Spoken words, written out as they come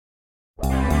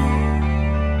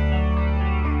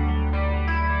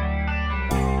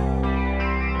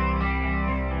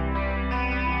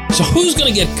So who's going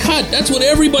to get cut? That's what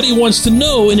everybody wants to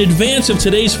know in advance of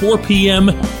today's 4 p.m.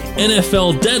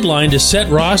 NFL deadline to set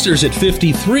rosters at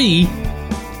 53.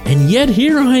 And yet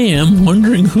here I am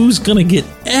wondering who's going to get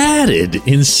added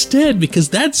instead, because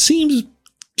that seems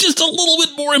just a little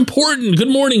bit more important. Good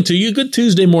morning to you. Good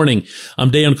Tuesday morning. I'm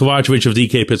Dejan Kovacevic of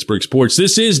DK Pittsburgh Sports.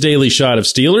 This is Daily Shot of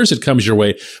Steelers. It comes your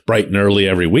way bright and early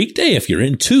every weekday if you're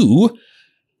into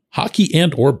hockey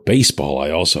and or baseball.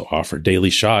 I also offer daily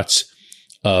shots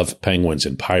of Penguins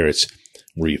and Pirates,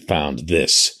 where you found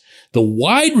this. The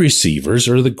wide receivers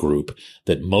are the group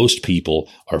that most people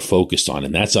are focused on,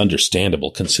 and that's understandable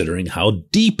considering how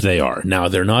deep they are. Now,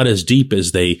 they're not as deep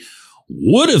as they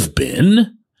would have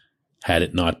been had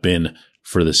it not been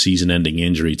for the season-ending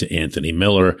injury to Anthony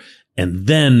Miller, and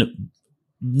then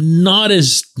not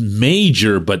as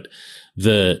major, but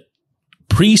the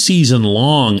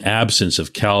preseason-long absence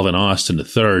of Calvin Austin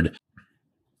III.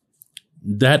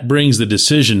 That brings the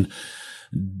decision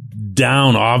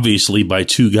down, obviously, by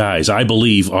two guys. I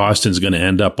believe Austin's going to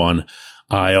end up on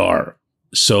IR.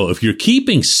 So if you're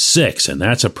keeping six, and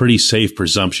that's a pretty safe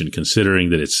presumption considering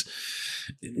that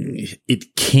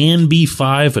it can be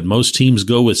five, but most teams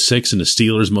go with six, and the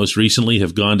Steelers most recently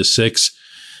have gone to six,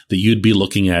 that you'd be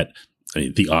looking at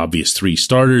the obvious three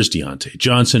starters: Deontay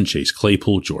Johnson, Chase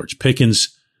Claypool, George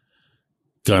Pickens,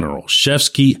 Gunnar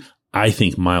Olszewski. I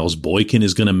think Miles Boykin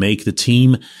is going to make the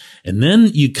team. And then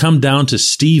you come down to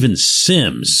Steven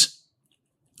Sims,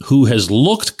 who has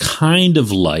looked kind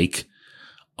of like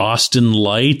Austin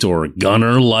Light or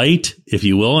Gunnar Light, if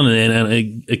you will,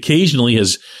 and occasionally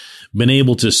has been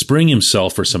able to spring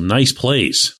himself for some nice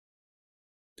plays.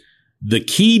 The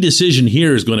key decision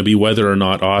here is going to be whether or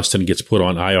not Austin gets put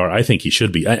on IR. I think he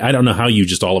should be. I don't know how you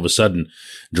just all of a sudden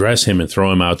dress him and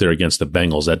throw him out there against the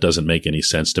Bengals. That doesn't make any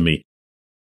sense to me.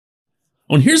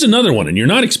 Oh, and here's another one, and you're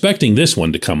not expecting this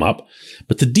one to come up,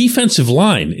 but the defensive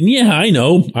line. And yeah, I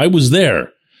know, I was there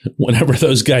whenever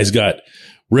those guys got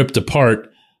ripped apart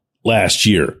last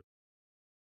year.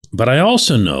 But I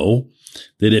also know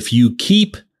that if you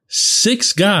keep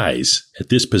six guys at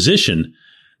this position,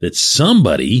 that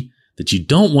somebody that you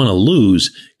don't want to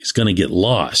lose is going to get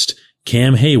lost.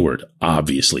 Cam Hayward,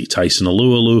 obviously. Tyson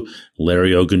Alualu,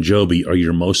 Larry Ogunjobi are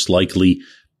your most likely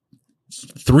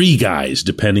three guys,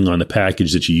 depending on the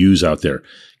package that you use out there.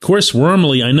 Of course,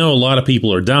 Wormley, I know a lot of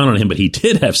people are down on him, but he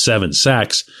did have 7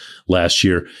 sacks last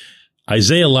year.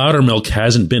 Isaiah Loudermilk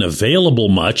hasn't been available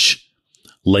much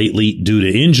lately due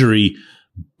to injury,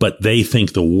 but they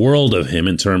think the world of him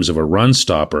in terms of a run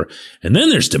stopper. And then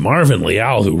there's DeMarvin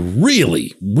Leal, who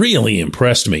really, really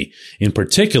impressed me, in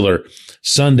particular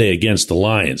Sunday against the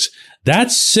Lions.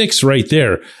 That's 6 right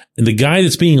there. And the guy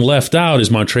that's being left out is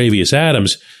Montravius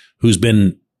Adams, who's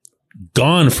been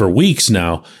gone for weeks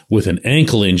now with an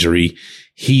ankle injury.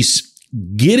 He's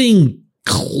getting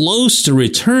close to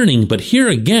returning, but here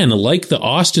again, like the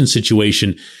Austin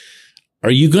situation,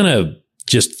 are you going to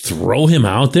just throw him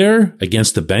out there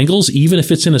against the Bengals, even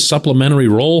if it's in a supplementary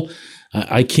role?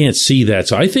 I can't see that.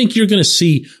 So I think you're going to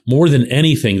see more than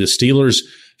anything, the Steelers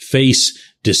face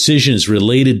decisions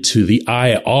related to the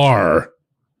IR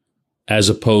as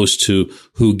opposed to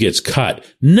who gets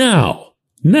cut.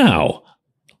 Now,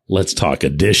 let's talk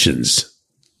additions.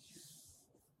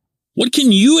 What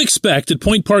can you expect at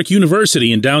Point Park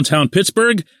University in downtown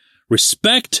Pittsburgh?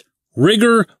 Respect,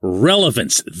 rigor,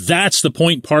 relevance. That's the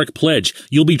Point Park Pledge.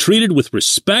 You'll be treated with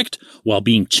respect while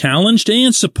being challenged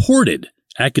and supported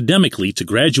academically to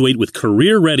graduate with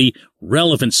career-ready,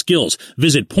 relevant skills.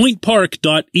 Visit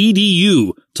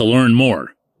pointpark.edu to learn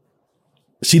more.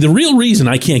 See, the real reason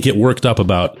I can't get worked up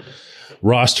about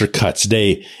roster cuts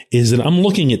day is that I'm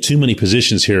looking at too many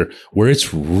positions here where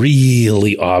it's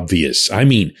really obvious. I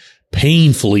mean,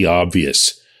 painfully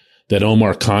obvious that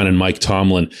Omar Khan and Mike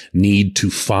Tomlin need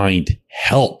to find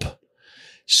help.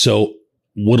 So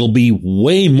what'll be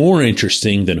way more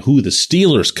interesting than who the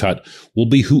Steelers cut will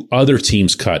be who other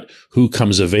teams cut, who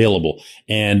comes available.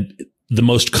 And the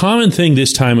most common thing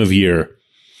this time of year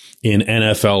in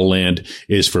NFL land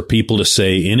is for people to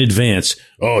say in advance,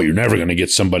 oh, you're never going to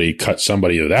get cut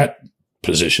somebody of that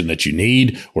position that you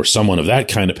need or someone of that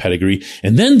kind of pedigree.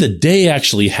 And then the day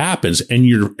actually happens and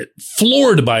you're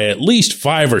floored by at least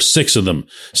 5 or 6 of them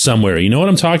somewhere. You know what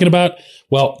I'm talking about?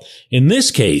 Well, in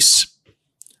this case,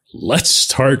 let's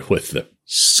start with the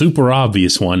super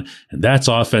obvious one, and that's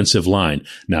offensive line.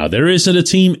 Now, there isn't a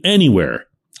team anywhere,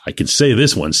 I can say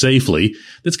this one safely,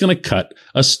 that's going to cut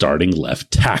a starting left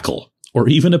tackle or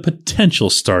even a potential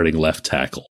starting left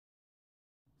tackle.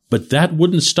 But that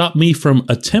wouldn't stop me from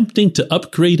attempting to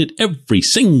upgrade at every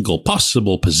single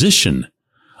possible position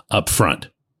up front.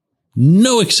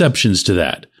 No exceptions to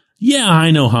that. Yeah, I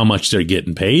know how much they're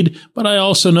getting paid, but I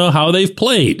also know how they've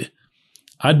played.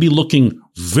 I'd be looking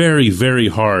very, very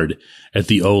hard at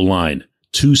the O-line,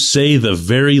 to say the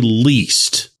very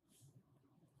least.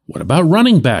 What about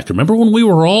running back? Remember when we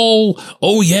were all,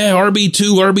 oh yeah,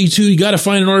 RB2, you got to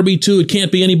find an RB2. It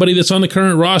can't be anybody that's on the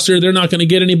current roster. They're not going to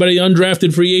get anybody.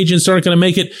 Undrafted free agents aren't going to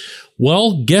make it.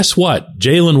 Well, guess what?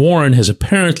 Jaylen Warren has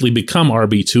apparently become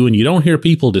RB2, and you don't hear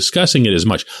people discussing it as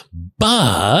much.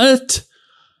 But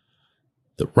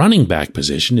the running back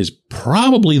position is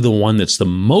probably the one that's the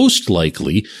most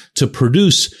likely to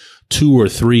produce 2 or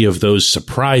 3 of those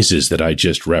surprises that I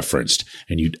just referenced.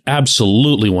 And you'd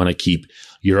absolutely want to keep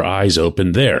your eyes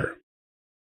open there.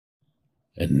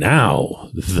 And now,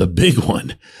 the big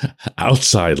one,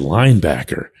 outside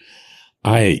linebacker.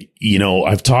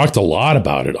 I've talked a lot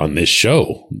about it on this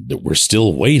show, that we're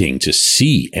still waiting to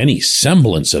see any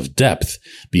semblance of depth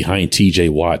behind TJ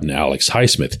Watt and Alex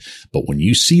Highsmith. But when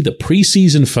you see the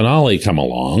preseason finale come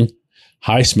along,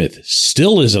 Highsmith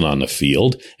still isn't on the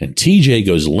field, and TJ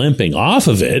goes limping off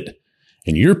of it,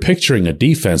 and you're picturing a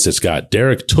defense that's got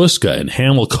Derek Tuska and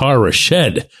Hamilcar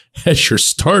Rashed as your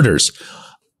starters.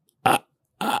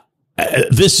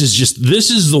 This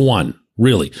is the one,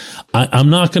 really.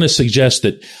 I'm not going to suggest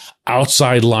that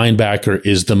outside linebacker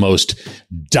is the most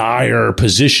dire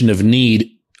position of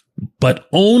need, but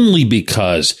only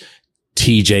because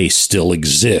TJ still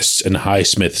exists and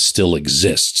Highsmith still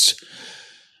exists.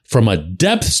 From a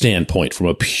depth standpoint, from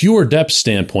a pure depth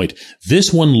standpoint,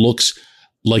 this one looks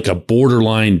like a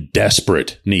borderline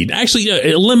desperate need. Actually,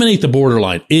 eliminate the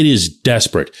borderline. It is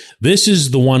desperate. This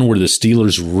is the one where the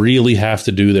Steelers really have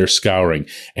to do their scouring.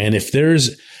 And if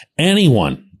there's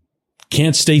anyone,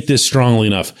 can't state this strongly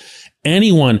enough,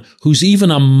 anyone who's even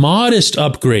a modest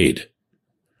upgrade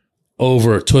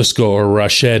over Tuska or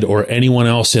Rashed or anyone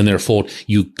else in their fold,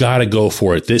 you gotta go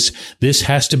for it. This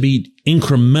has to be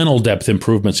incremental depth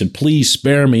improvements, and please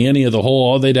spare me any of the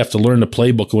all they'd have to learn the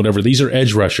playbook or whatever. These are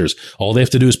edge rushers. All they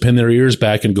have to do is pin their ears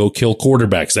back and go kill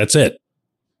quarterbacks. That's it.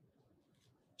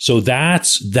 So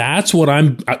that's what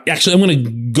I'm going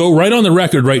to go right on the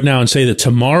record right now and say that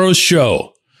tomorrow's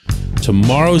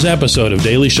episode of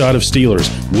Daily Shot of Steelers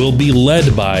will be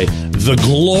led by the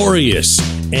glorious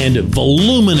and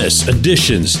voluminous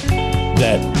additions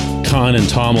that Khan and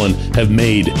Tomlin have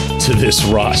made to this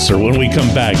roster. When we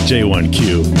come back,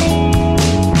 J1Q.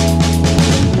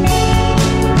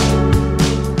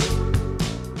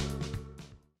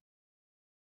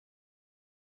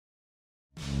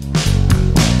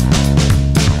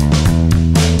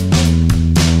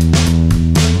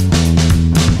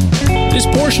 This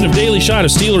portion of Daily Shot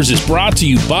of Steelers is brought to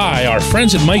you by our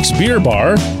friends at Mike's Beer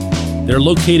Bar. They're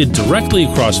located directly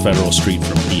across Federal Street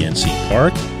from PNC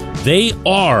Park. They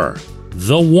are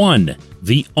the one,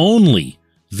 the only,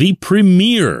 the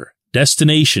premier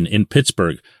destination in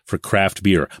Pittsburgh for craft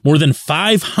beer. More than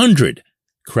 500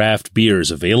 craft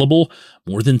beers available,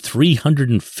 more than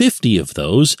 350 of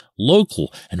those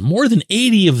local, and more than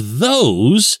 80 of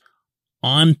those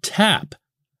on tap.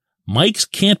 Mike's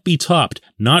can't be topped,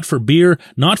 not for beer,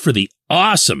 not for the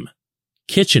awesome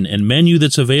kitchen and menu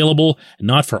that's available, and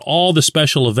not for all the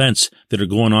special events that are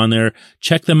going on there.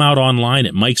 Check them out online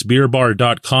at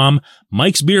mikesbeerbar.com.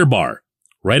 Mike's Beer Bar,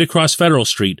 right across Federal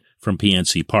Street from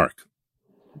PNC Park.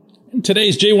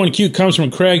 Today's J1Q comes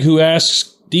from Craig, who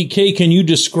asks, DK, can you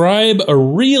describe a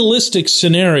realistic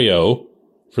scenario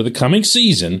for the coming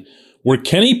season where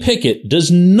Kenny Pickett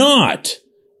does not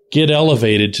get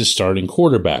elevated to starting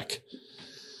quarterback?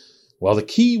 Well, the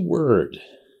key word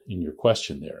in your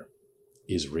question there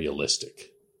is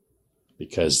realistic,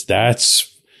 because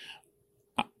that's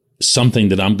something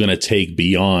that I'm going to take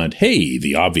beyond, hey,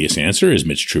 the obvious answer is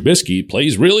Mitch Trubisky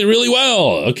plays really, really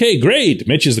well. Okay, great.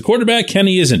 Mitch is the quarterback.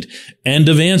 Kenny isn't. End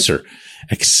of answer.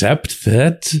 Except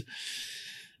that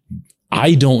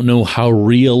I don't know how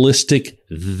realistic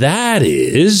that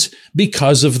is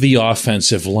because of the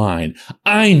offensive line.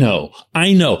 I know.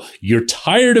 You're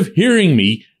tired of hearing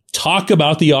me talk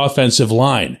about the offensive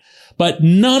line. But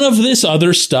none of this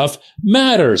other stuff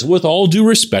matters, with all due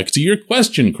respect to your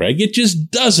question, Craig. It just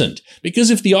doesn't.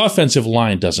 Because if the offensive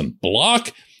line doesn't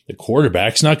block, the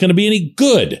quarterback's not going to be any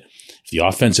good. If the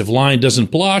offensive line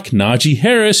doesn't block, Najee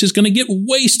Harris is going to get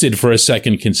wasted for a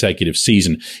second consecutive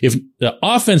season. If the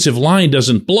offensive line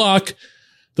doesn't block,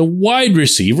 the wide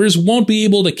receivers won't be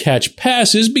able to catch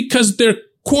passes because their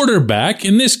quarterback,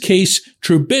 in this case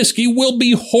Trubisky, will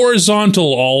be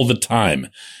horizontal all the time.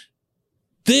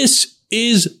 This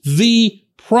is the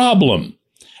problem.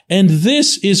 And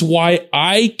this is why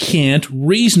I can't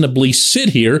reasonably sit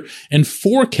here and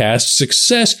forecast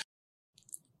success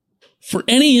for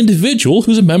any individual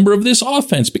who's a member of this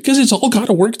offense because it's all got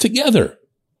to work together.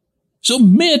 So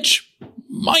Mitch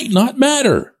might not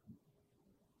matter.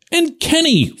 And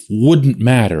Kenny wouldn't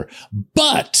matter.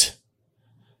 But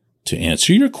to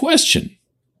answer your question,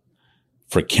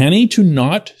 for Kenny to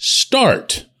not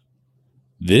start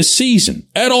this season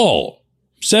at all,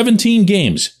 17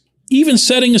 games, even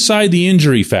setting aside the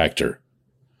injury factor,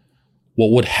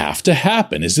 what would have to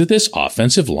happen is that this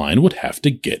offensive line would have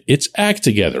to get its act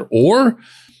together, or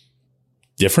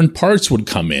different parts would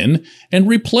come in and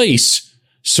replace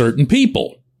certain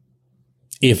people.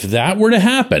 If that were to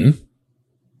happen,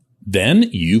 then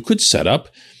you could set up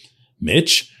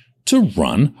Mitch to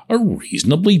run a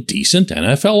reasonably decent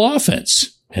NFL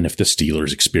offense. And if the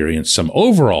Steelers experience some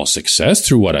overall success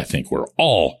through what I think we're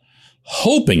all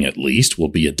hoping at least will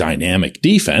be a dynamic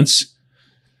defense,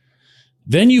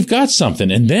 then you've got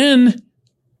something. And then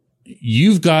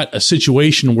you've got a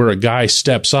situation where a guy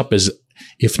steps up as,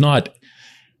 if not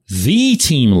the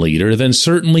team leader, then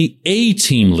certainly a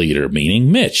team leader,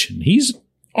 meaning Mitch. And he's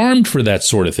armed for that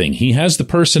sort of thing. He has the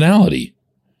personality.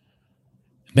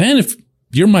 Man, if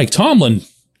you're Mike Tomlin,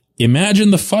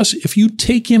 imagine the fuss if you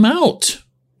take him out.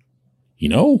 You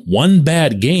know, one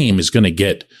bad game is going to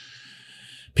get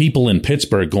people in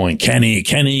Pittsburgh going, Kenny,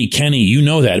 Kenny, Kenny. You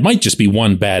know that. It might just be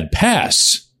one bad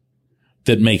pass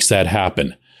that makes that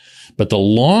happen. But the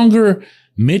longer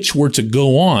Mitch were to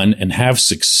go on and have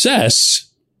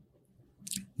success,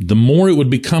 the more it would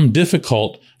become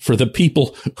difficult for the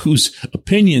people whose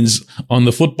opinions on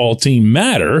the football team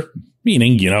matter,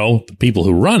 meaning, you know, the people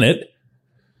who run it,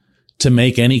 to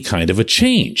make any kind of a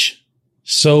change.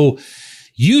 So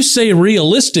you say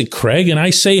realistic, Craig, and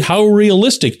I say, how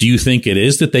realistic do you think it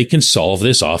is that they can solve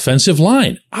this offensive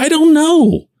line? I don't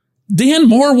know. Dan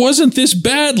Moore wasn't this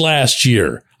bad last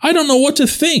year. I don't know what to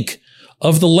think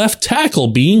of the left tackle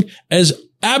being as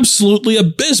absolutely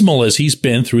abysmal as he's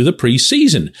been through the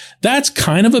preseason. That's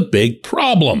kind of a big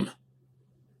problem.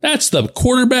 That's the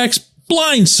quarterback's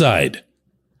blind side.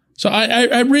 So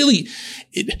I really,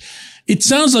 it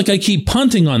sounds like I keep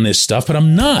punting on this stuff, but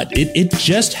I'm not. It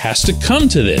just has to come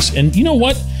to this. And you know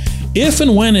what? If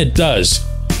and when it does,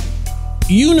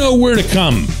 you know where to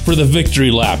come for the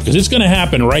victory lap, because it's going to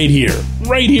happen right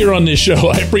here on this show.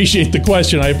 I appreciate the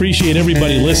question. I appreciate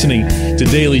everybody listening to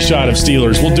Daily Shot of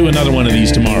Steelers. We'll do another one of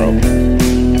these tomorrow.